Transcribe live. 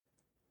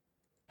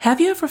Have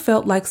you ever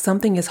felt like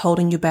something is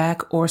holding you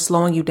back or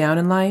slowing you down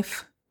in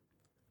life?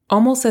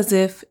 Almost as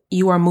if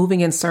you are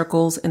moving in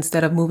circles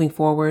instead of moving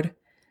forward?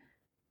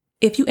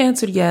 If you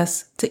answered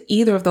yes to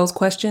either of those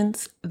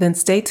questions, then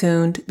stay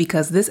tuned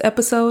because this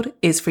episode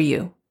is for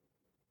you.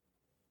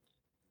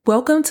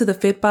 Welcome to the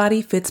Fit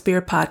Body, Fit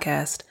Spirit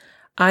podcast.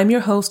 I'm your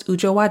host,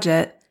 Ujo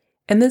Wajet,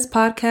 and this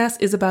podcast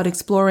is about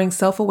exploring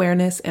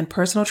self-awareness and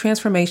personal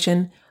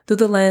transformation through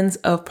the lens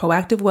of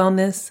proactive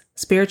wellness,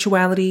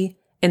 spirituality,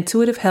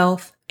 intuitive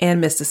health, and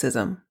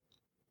mysticism.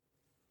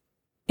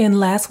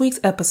 In last week's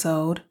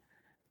episode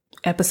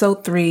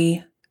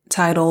 3,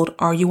 titled,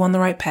 Are You on the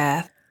Right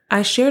Path?,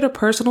 I shared a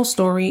personal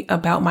story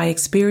about my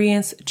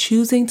experience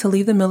choosing to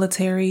leave the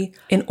military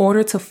in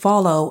order to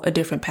follow a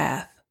different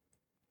path.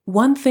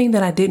 One thing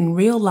that I didn't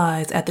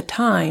realize at the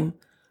time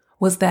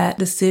was that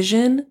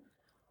decision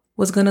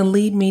was going to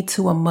lead me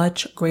to a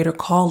much greater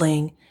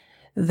calling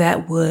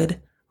that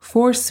would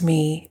force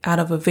me out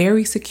of a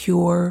very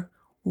secure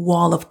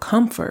wall of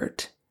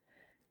comfort.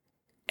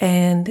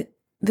 And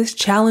this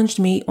challenged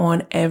me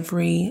on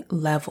every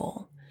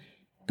level.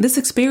 This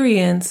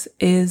experience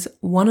is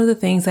one of the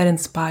things that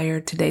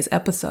inspired today's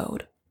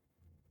episode.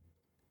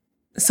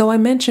 So I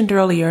mentioned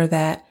earlier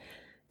that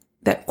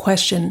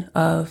question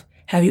of,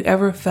 have you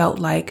ever felt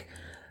like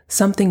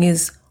something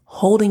is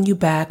holding you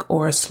back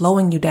or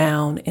slowing you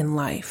down in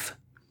life?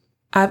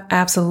 I've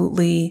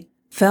absolutely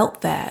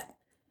felt that.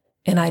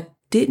 And I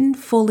didn't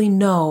fully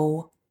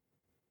know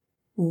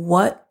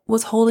what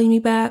was holding me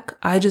back.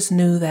 I just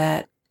knew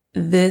that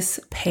this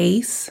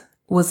pace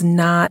was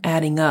not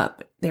adding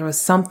up. There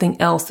was something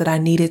else that I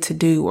needed to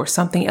do or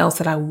something else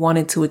that I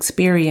wanted to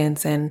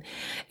experience. And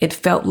it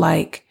felt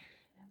like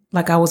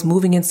I was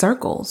moving in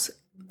circles.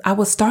 I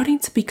was starting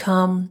to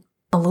become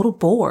a little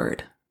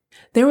bored.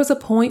 There was a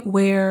point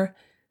where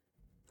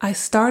I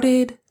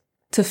started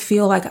to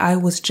feel like I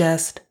was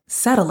just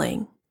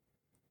settling.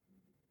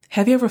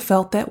 Have you ever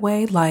felt that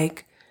way?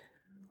 Like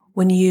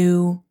when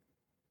you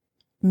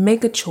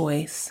make a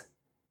choice,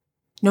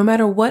 no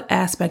matter what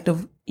aspect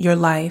of your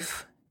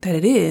life that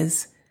it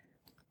is,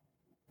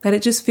 that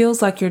it just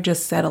feels like you're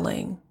just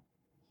settling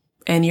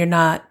and you're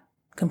not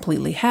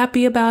completely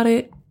happy about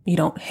it. You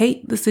don't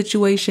hate the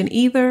situation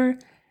either,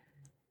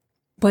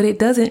 but it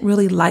doesn't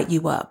really light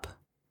you up.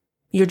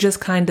 You're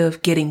just kind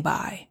of getting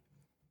by.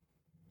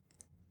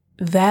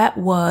 That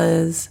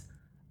was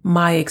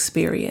my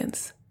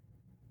experience.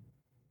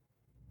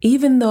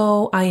 Even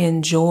though I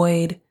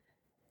enjoyed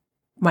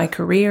my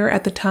career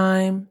at the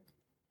time,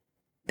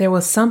 there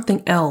was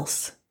something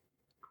else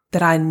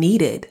that I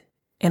needed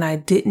and I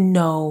didn't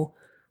know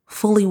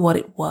fully what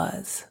it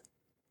was.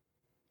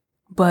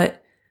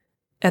 But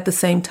at the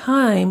same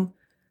time,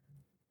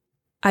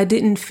 I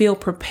didn't feel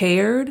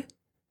prepared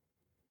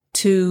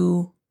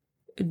to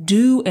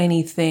do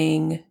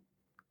anything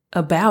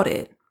about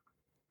it.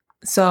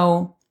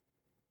 So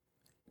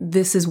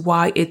this is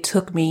why it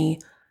took me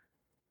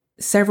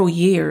several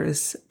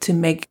years to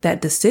make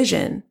that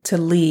decision to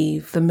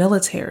leave the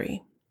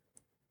military.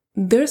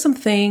 There's some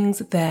things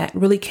that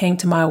really came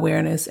to my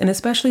awareness, and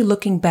especially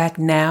looking back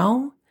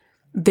now,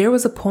 there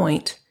was a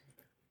point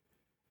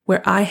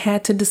where I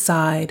had to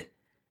decide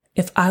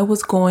if I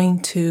was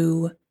going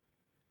to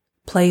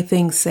play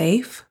things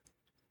safe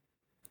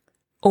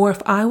or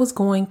if I was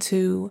going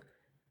to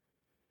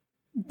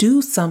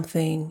do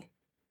something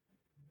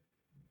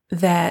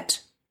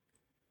that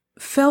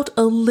felt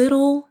a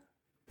little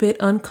bit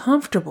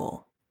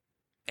uncomfortable.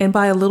 And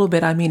by a little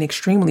bit, I mean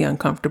extremely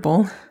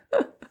uncomfortable.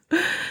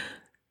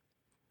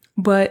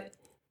 But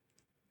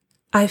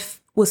I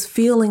was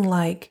feeling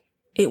like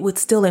it would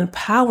still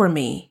empower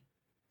me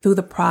through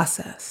the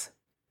process.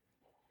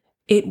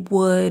 It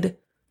would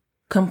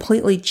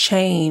completely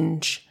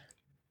change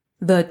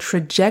the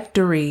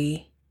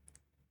trajectory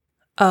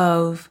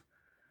of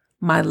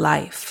my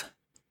life.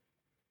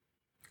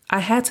 I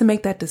had to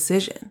make that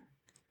decision.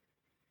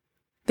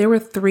 There were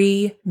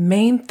 3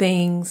 main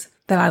things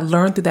that I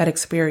learned through that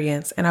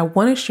experience, and I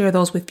want to share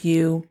those with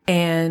you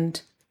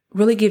and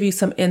really give you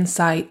some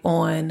insight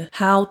on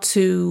how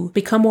to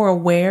become more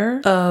aware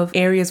of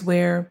areas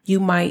where you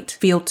might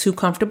feel too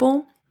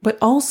comfortable. But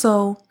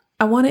also,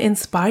 I want to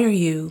inspire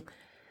you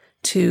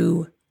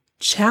to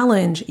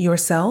challenge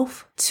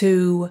yourself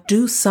to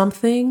do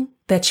something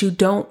that you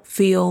don't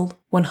feel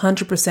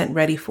 100%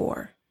 ready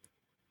for.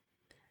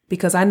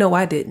 Because I know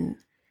I didn't.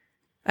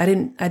 I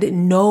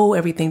didn't know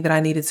everything that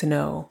I needed to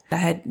know. I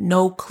had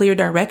no clear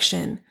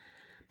direction,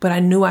 but I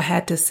knew I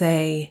had to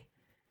say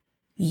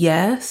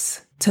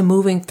yes to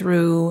moving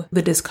through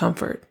the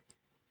discomfort.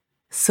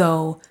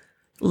 So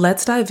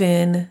let's dive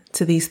in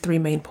to these 3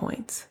 main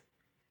points.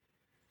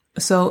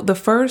 So the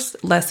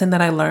first lesson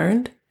that I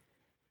learned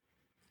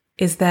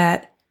is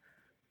that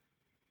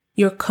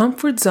your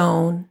comfort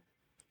zone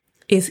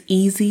is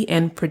easy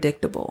and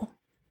predictable.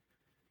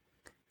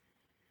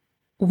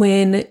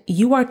 When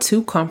you are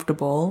too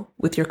comfortable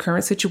with your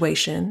current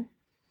situation,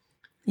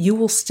 you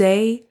will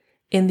stay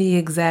in the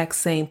exact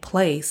same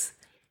place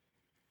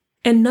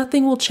and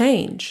nothing will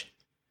change.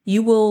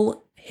 You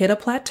will hit a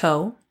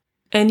plateau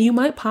And you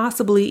might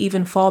possibly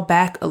even fall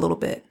back a little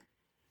bit.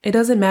 It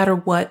doesn't matter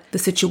what the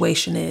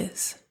situation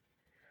is.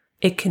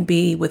 It can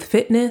be with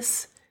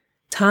fitness,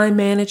 time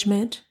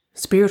management,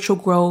 spiritual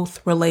growth,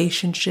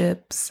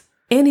 relationships,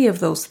 any of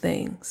those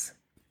things.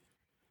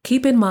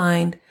 Keep in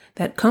mind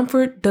that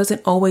comfort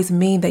doesn't always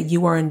mean that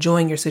you are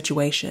enjoying your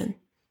situation,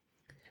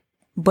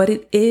 but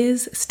it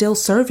is still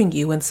serving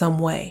you in some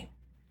way.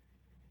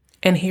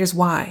 And here's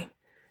why.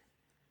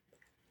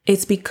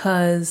 It's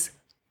because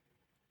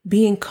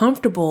being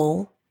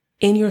comfortable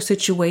in your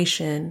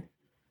situation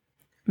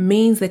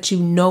means that you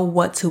know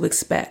what to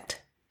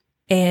expect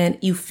and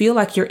you feel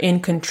like you're in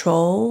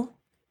control,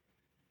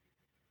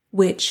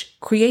 which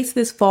creates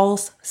this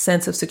false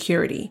sense of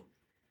security.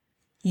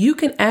 You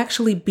can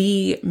actually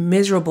be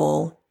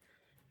miserable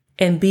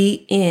and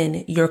be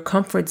in your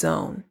comfort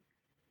zone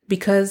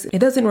because it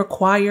doesn't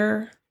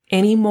require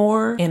any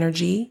more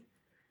energy.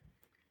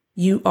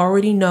 You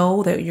already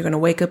know that you're going to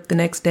wake up the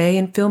next day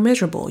and feel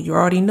miserable. You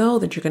already know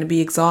that you're going to be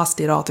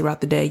exhausted all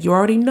throughout the day. You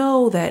already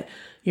know that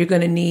you're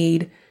going to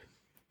need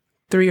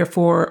 3 or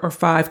 4 or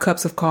 5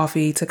 cups of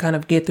coffee to kind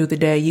of get through the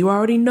day. You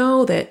already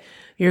know that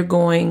you're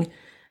going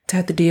to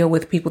have to deal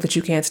with people that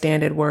you can't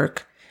stand at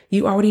work.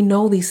 You already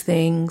know these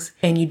things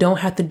and you don't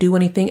have to do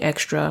anything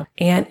extra,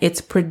 and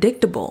it's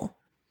predictable.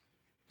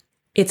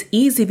 It's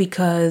easy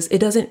because it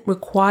doesn't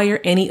require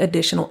any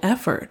additional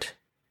effort.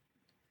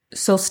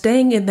 So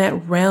staying in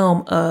that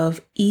realm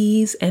of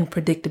ease and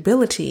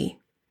predictability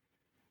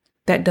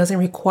that doesn't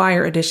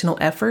require additional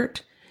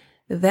effort,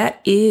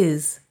 that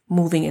is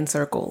moving in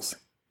circles.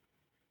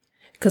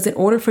 Because in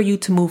order for you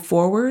to move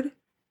forward,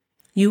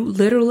 you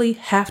literally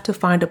have to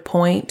find a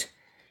point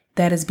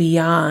that is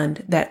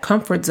beyond that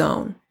comfort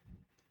zone.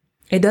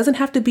 It doesn't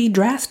have to be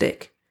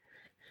drastic.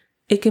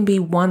 It can be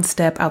one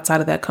step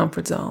outside of that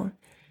comfort zone.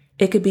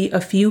 It could be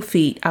a few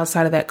feet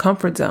outside of that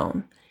comfort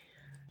zone.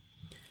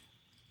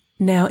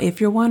 Now,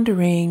 if you're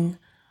wondering,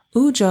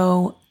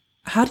 Joe,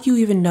 how do you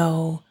even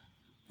know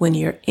when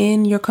you're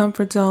in your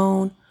comfort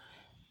zone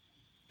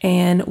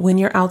and when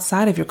you're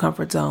outside of your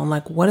comfort zone?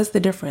 Like, what is the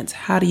difference?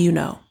 How do you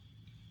know?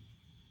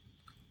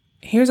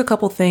 Here's a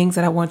couple things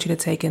that I want you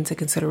to take into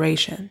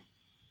consideration.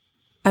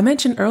 I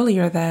mentioned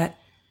earlier that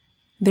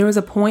there was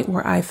a point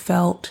where I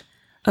felt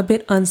a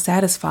bit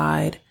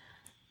unsatisfied.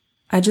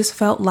 I just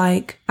felt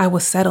like I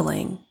was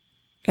settling,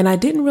 and I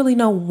didn't really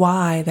know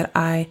why that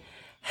I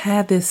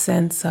had this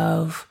sense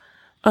of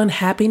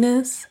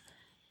unhappiness,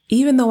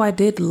 even though I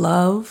did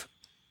love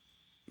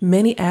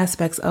many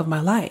aspects of my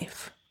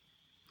life.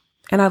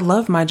 And I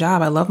loved my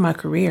job, I loved my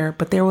career,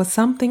 but there was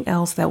something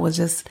else that was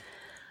just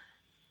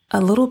a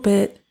little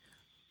bit,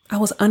 I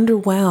was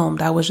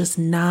underwhelmed. I was just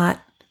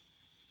not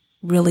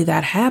really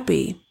that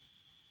happy.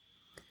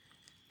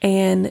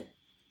 And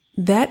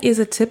that is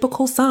a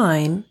typical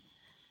sign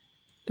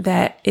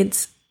that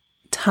it's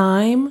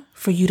time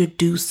for you to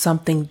do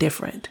something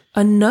different.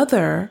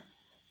 Another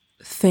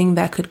thing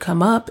that could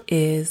come up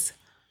is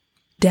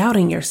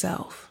doubting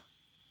yourself.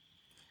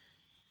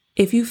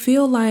 If you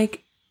feel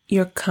like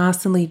you're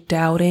constantly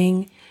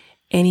doubting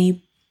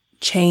any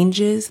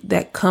changes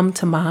that come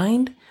to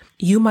mind,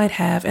 you might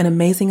have an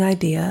amazing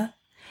idea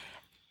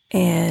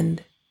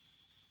and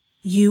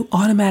you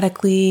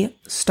automatically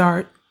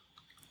start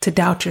to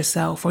doubt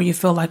yourself, or you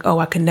feel like, oh,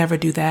 I can never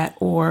do that,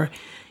 or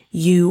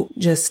you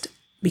just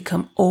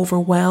become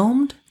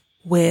overwhelmed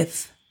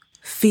with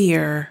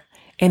fear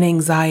and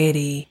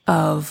anxiety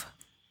of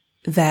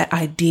that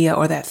idea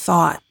or that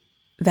thought.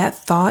 That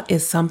thought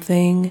is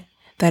something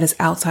that is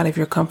outside of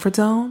your comfort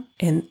zone,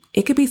 and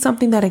it could be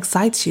something that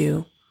excites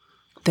you.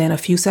 Then a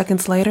few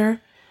seconds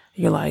later,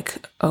 you're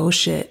like, oh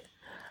shit,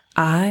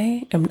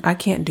 I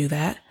can't do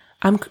that.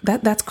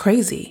 That's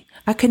crazy.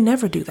 I could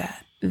never do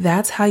that.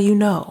 That's how you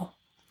know.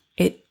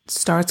 It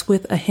starts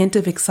with a hint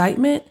of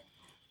excitement,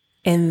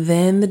 and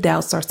then the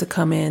doubt starts to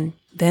come in.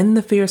 Then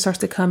the fear starts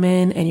to come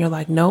in, and you're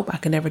like, nope, I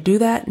can never do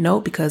that.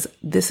 Nope, because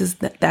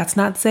that's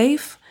not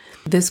safe.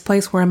 This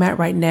place where I'm at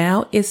right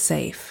now is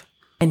safe.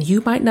 And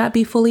you might not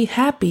be fully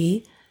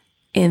happy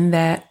in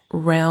that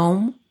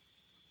realm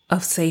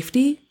of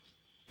safety.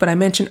 But I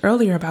mentioned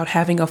earlier about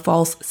having a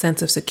false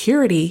sense of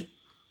security.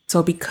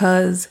 So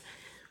because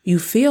you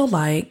feel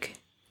like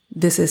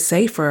this is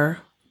safer,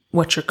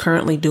 what you're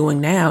currently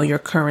doing now, your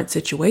current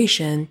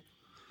situation,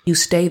 you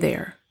stay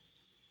there.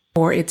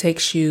 Or it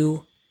takes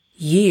you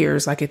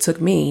years, like it took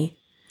me,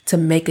 to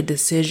make a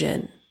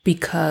decision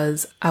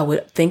because I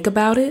would think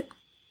about it,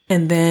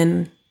 and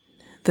then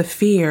the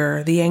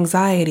fear, the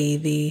anxiety,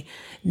 the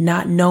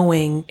not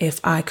knowing if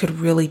I could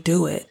really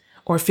do it,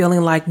 or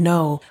feeling like,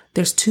 no,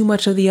 there's too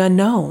much of the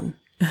unknown.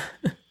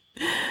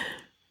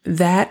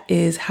 That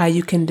is how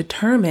you can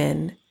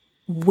determine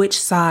which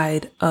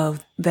side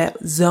of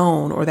that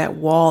zone or that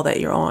wall that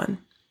you're on.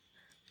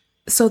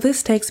 So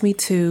this takes me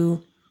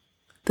to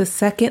the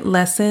second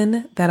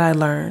lesson that I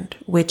learned,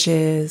 which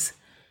is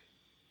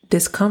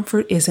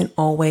discomfort isn't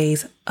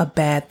always a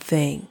bad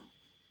thing.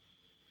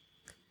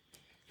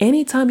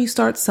 Anytime you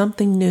start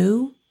something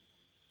new,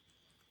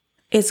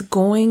 it's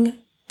going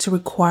to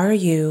require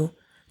you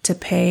to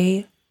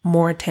pay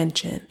more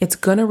attention. It's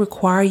going to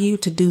require you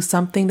to do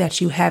something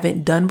that you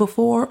haven't done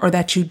before or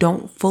that you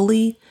don't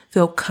fully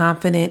feel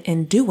confident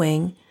in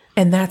doing,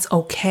 and that's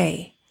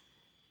okay.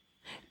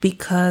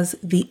 Because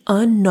the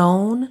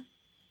unknown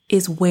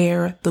is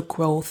where the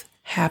growth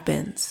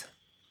happens.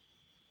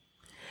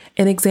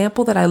 An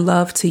example that I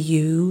love to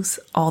use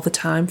all the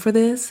time for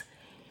this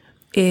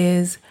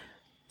is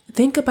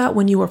think about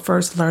when you were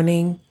first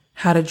learning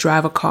how to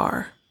drive a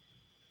car.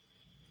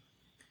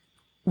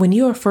 When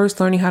you are first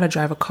learning how to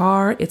drive a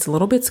car, it's a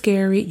little bit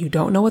scary. You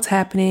don't know what's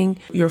happening.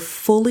 You're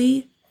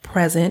fully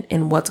present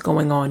in what's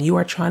going on. You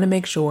are trying to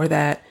make sure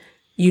that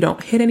you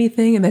don't hit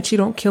anything and that you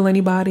don't kill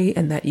anybody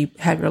and that you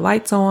have your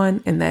lights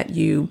on and that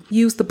you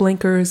use the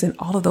blinkers and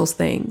all of those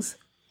things.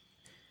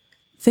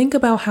 Think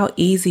about how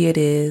easy it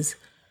is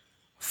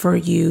for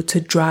you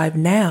to drive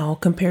now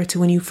compared to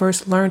when you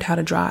first learned how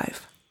to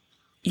drive.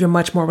 You're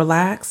much more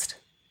relaxed.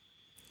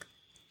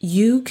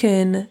 You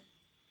can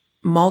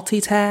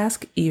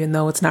multitask, even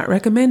though it's not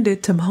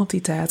recommended to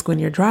multitask when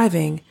you're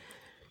driving.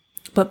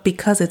 But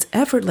because it's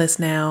effortless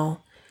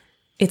now,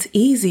 it's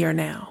easier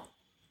now.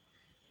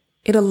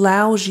 It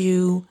allows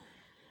you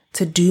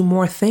to do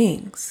more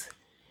things.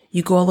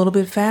 You go a little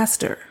bit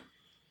faster.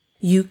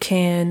 You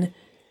can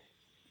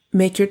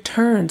make your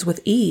turns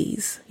with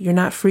ease. You're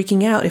not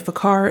freaking out if a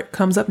car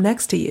comes up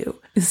next to you.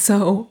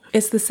 So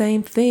it's the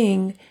same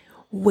thing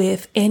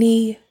with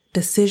any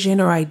decision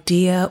or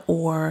idea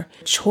or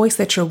choice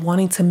that you're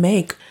wanting to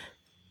make.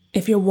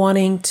 If you're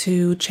wanting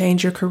to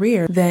change your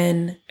career,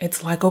 then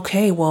it's like,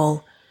 okay,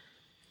 well,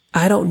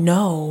 I don't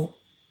know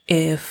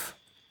if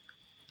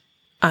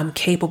I'm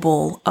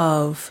capable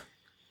of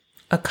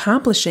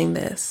accomplishing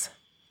this.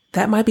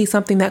 That might be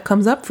something that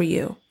comes up for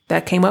you.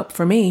 That came up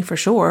for me for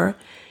sure.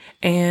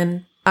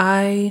 And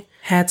I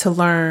had to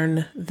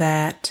learn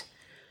that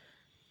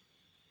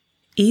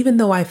even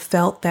though I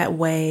felt that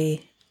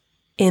way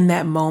in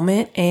that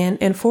moment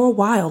and for a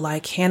while,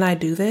 like, can I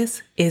do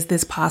this? Is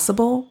this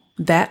possible?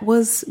 That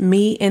was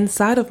me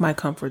inside of my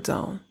comfort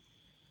zone.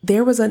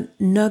 There was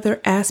another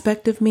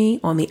aspect of me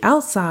on the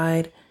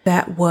outside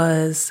that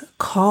was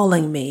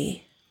calling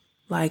me,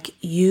 like,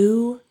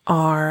 you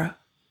are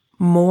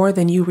more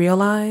than you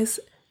realize,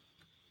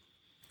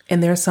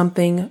 and there's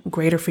something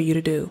greater for you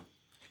to do.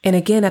 And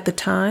again, at the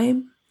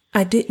time,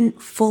 I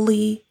didn't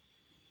fully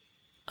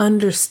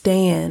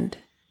understand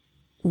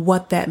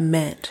what that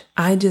meant.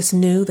 I just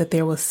knew that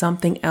there was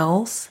something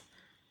else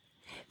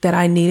that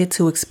I needed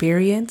to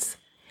experience,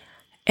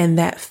 and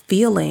that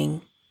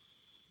feeling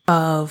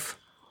of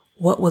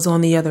what was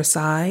on the other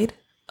side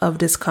of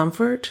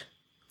discomfort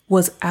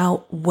was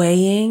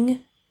outweighing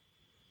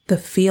the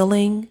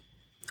feeling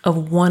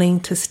of wanting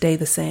to stay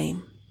the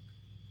same.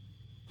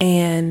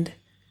 And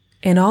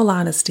in all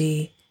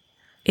honesty,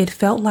 it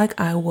felt like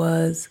I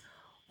was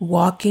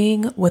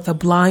walking with a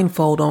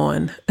blindfold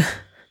on.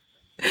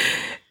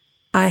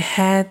 I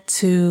had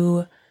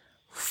to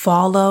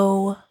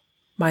follow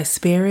my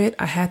spirit.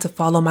 I had to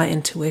follow my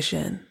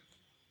intuition.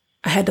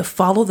 I had to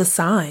follow the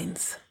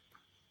signs.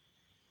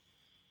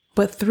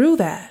 But through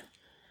that,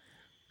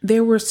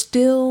 there were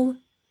still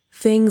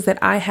things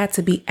that I had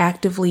to be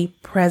actively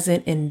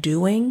present in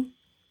doing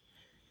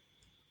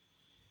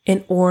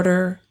in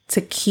order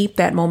to keep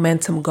that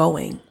momentum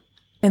going.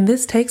 And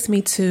this takes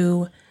me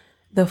to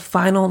the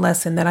final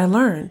lesson that I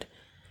learned,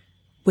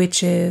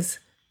 which is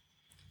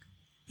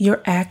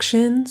your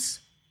actions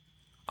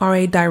are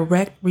a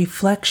direct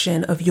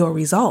reflection of your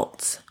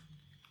results.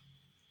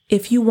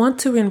 If you want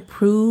to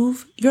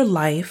improve your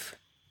life,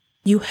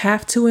 you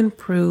have to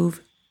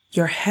improve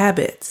your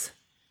habits.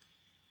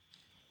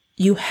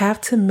 You have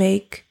to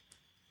make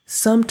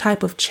some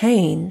type of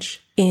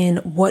change in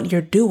what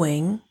you're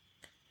doing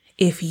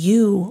if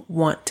you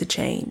want to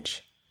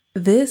change.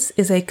 This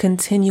is a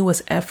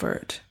continuous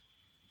effort.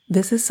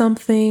 This is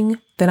something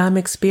that I'm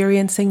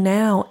experiencing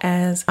now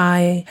as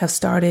I have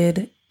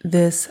started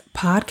this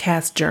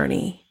podcast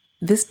journey.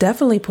 This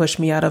definitely pushed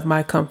me out of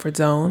my comfort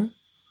zone.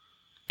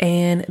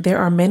 And there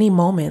are many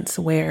moments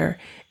where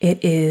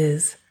it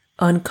is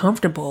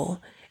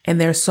uncomfortable and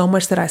there's so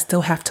much that I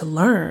still have to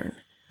learn.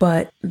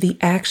 But the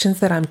actions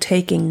that I'm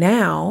taking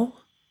now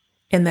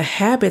and the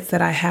habits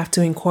that I have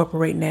to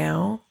incorporate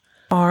now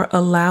are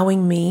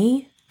allowing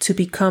me to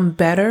become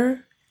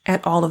better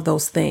at all of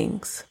those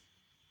things.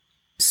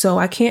 So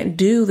I can't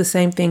do the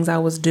same things I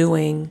was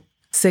doing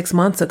 6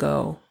 months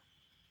ago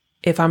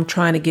if I'm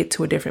trying to get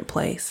to a different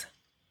place.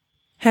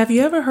 Have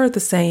you ever heard the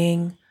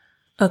saying,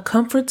 a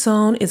comfort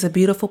zone is a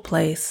beautiful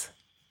place,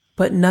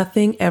 but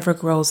nothing ever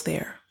grows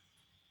there?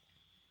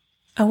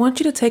 I want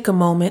you to take a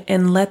moment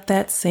and let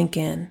that sink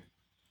in.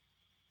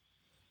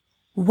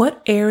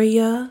 What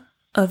area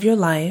of your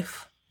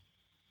life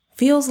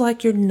feels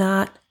like you're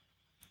not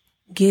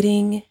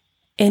getting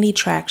any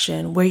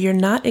traction, where you're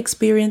not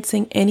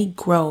experiencing any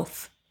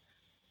growth?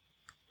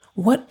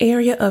 What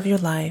area of your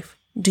life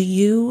do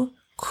you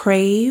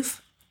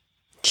crave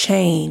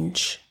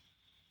change?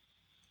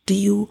 Do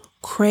you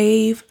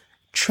crave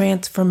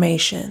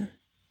transformation?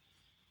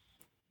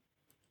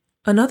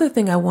 Another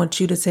thing I want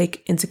you to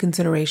take into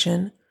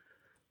consideration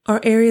are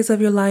areas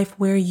of your life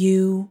where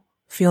you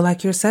feel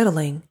like you're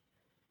settling,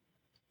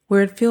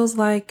 where it feels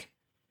like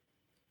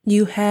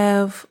you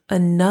have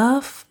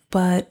enough,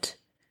 but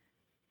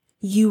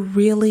you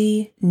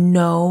really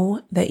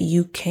know that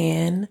you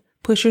can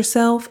push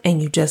yourself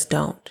and you just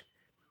don't.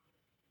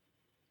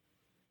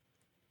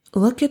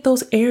 Look at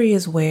those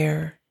areas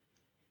where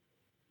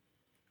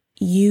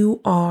you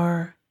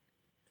are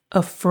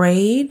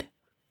afraid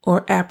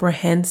or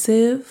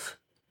apprehensive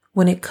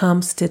when it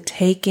comes to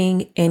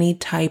taking any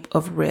type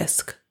of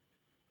risk.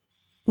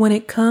 When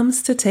it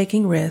comes to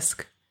taking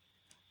risk,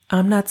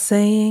 I'm not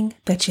saying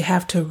that you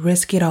have to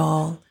risk it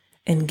all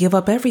and give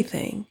up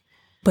everything,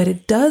 but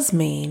it does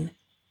mean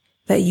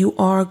that you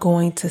are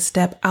going to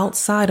step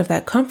outside of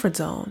that comfort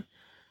zone.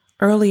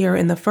 Earlier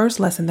in the first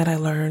lesson that I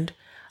learned,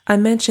 I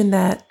mentioned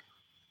that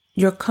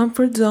your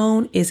comfort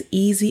zone is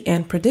easy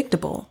and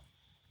predictable.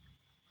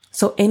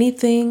 So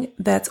anything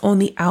that's on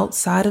the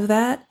outside of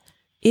that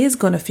is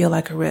going to feel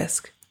like a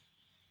risk.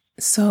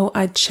 So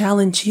I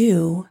challenge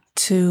you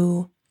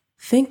to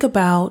think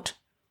about,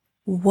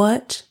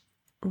 what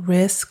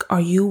risk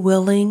are you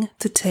willing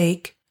to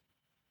take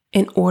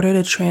in order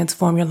to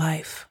transform your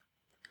life?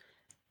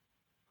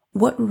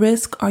 What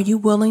risk are you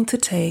willing to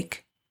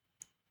take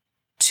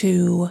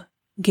to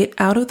get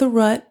out of the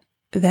rut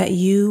that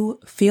you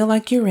feel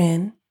like you're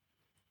in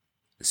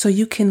so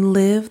you can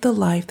live the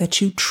life that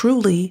you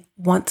truly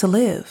want to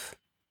live?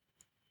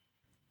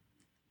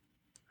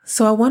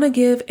 So I want to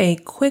give a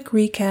quick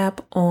recap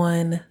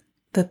on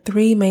the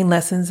 3 main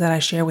lessons that I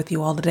share with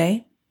you all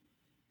today.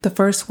 The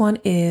first one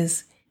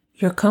is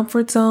your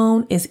comfort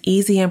zone is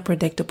easy and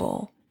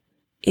predictable.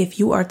 If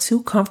you are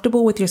too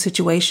comfortable with your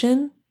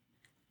situation,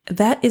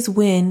 that is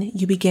when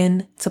you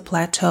begin to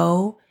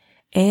plateau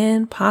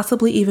and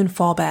possibly even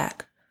fall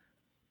back.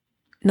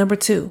 Number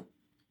 2,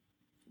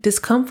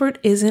 discomfort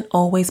isn't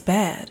always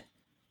bad.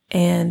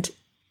 And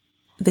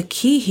the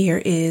key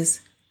here is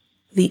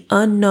the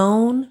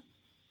unknown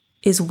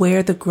is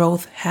where the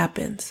growth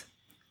happens.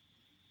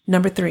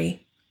 Number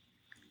 3,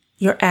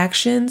 your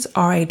actions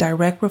are a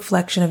direct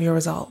reflection of your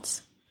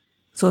results.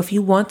 So if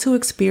you want to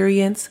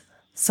experience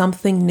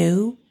something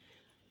new,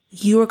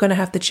 you are going to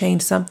have to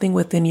change something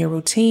within your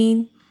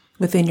routine,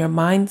 within your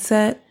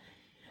mindset,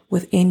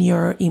 within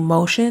your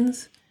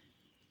emotions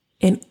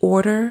in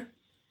order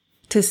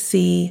to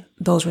see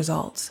those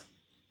results.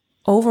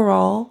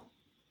 Overall,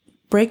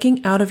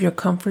 breaking out of your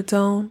comfort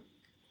zone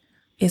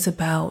is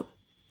about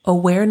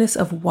awareness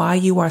of why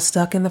you are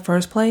stuck in the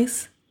first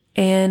place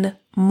and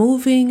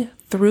moving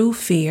through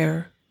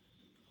fear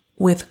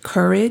with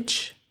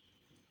courage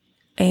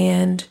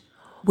and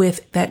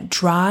with that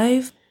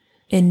drive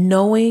and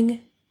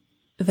knowing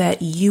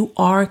that you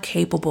are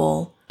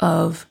capable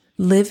of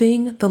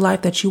living the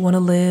life that you want to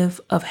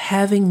live, of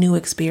having new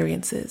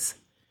experiences.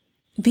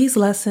 These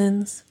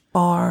lessons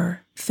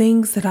are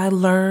things that I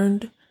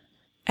learned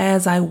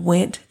as I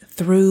went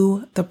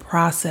through the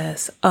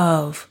process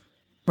of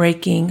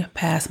breaking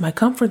past my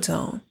comfort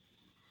zone.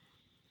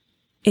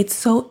 It's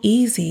so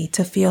easy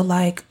to feel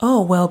like,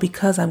 oh, well,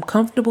 because I'm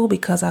comfortable,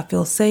 because I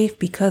feel safe,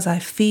 because I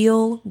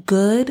feel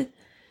good,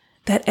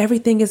 that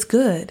everything is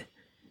good.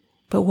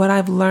 But what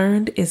I've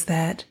learned is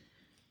that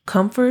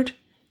comfort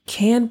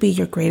can be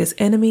your greatest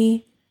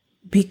enemy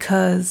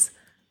because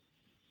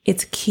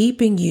it's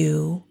keeping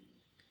you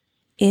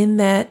in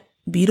that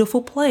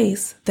beautiful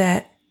place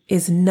that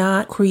is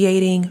not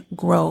creating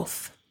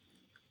growth.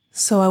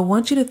 So I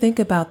want you to think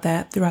about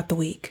that throughout the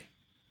week.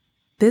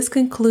 This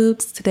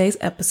concludes today's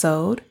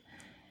episode.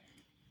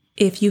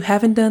 If you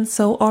haven't done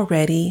so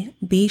already,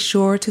 be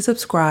sure to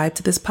subscribe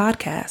to this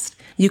podcast.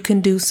 You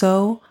can do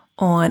so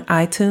on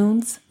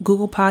iTunes,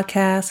 Google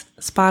Podcasts,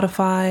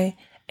 Spotify,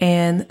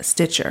 and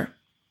Stitcher.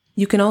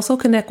 You can also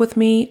connect with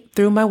me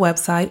through my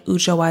website,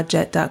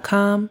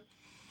 ujowajet.com.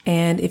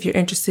 And if you're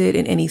interested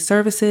in any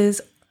services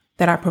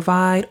that I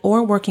provide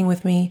or working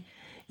with me,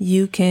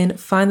 you can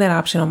find that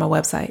option on my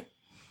website.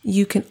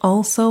 You can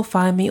also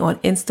find me on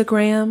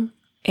Instagram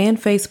and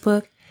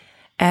Facebook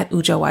at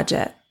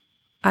ujowajet.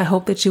 I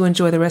hope that you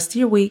enjoy the rest of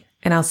your week,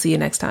 and I'll see you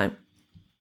next time.